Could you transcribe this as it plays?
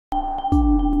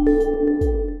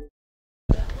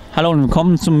Hallo und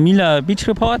willkommen zum Mila Beach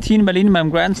Report hier in Berlin beim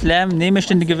Grand Slam. Neben mir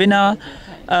stehen die Gewinner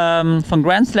von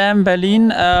Grand Slam Berlin,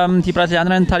 die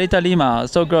Brasilianerin Talita Lima.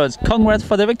 So girls, congrats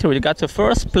for the victory. You got your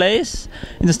first place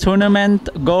in this tournament,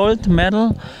 gold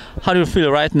medal. How do you feel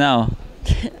right now?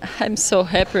 I'm so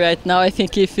happy right now. I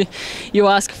think if you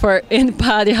ask for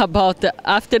anybody about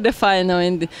after the final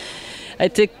and I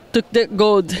took the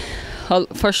gold,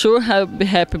 for sure I'll be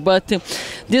happy. But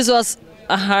this was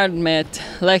a hard match.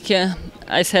 Like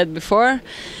I said before,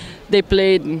 they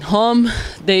played in home.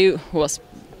 They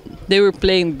were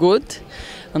playing good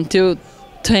until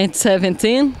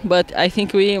 2017. But I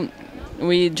think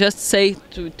we just say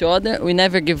to each other, we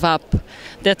never give up.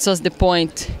 That was the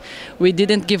point. We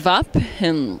didn't give up,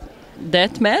 and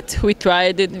that match we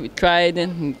tried it,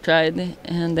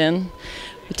 and then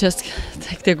we just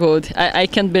take the gold. I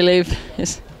can't believe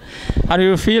it. How are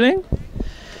you feeling?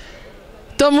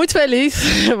 Tô muito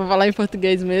feliz, vou falar em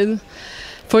português mesmo.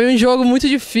 Foi um jogo muito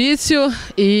difícil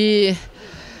e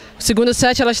o segundo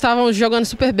set elas estavam jogando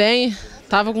super bem,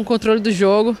 estavam com o controle do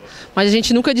jogo, mas a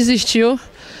gente nunca desistiu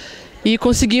e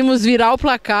conseguimos virar o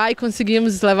placar e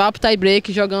conseguimos levar para o tie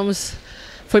break, jogamos,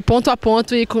 foi ponto a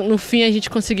ponto e no fim a gente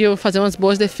conseguiu fazer umas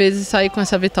boas defesas e sair com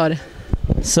essa vitória.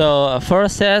 So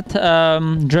first set,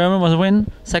 German was win.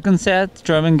 Second set,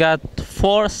 German got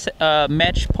 4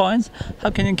 match points. How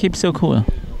can you keep so cool?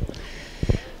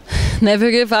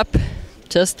 Never give up.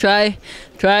 Just try,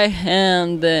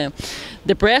 and the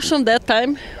pressure that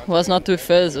time was not with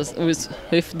us, it was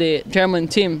with the German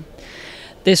team.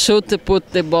 They should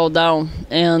put the ball down,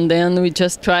 and then we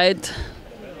just tried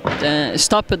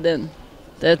stop it. Then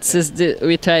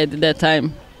we tried that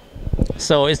time.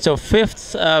 So it's your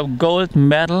 5th gold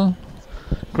medal,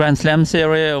 Grand Slam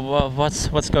series.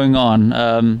 What's going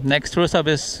on? Next rush up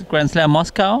is Grand Slam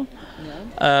Moscow.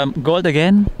 Yeah. Gold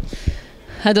again?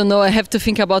 I don't know. I have to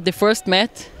think about the first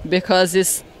match because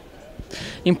it's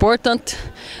important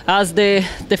as the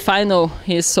final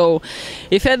is. So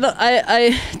if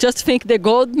I just think the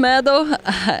gold medal,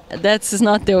 that's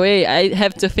not the way. I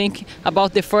have to think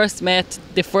about the first match,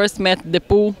 the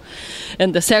pool,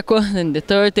 and the second and the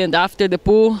third, and after the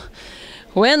pool.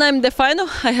 When I'm the final,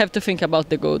 I have to think about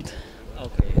the gold.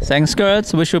 Okay. Thanks,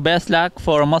 girls. Wish you best luck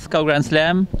for Moscow Grand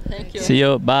Slam. Thank you. See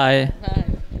you. Bye. Bye.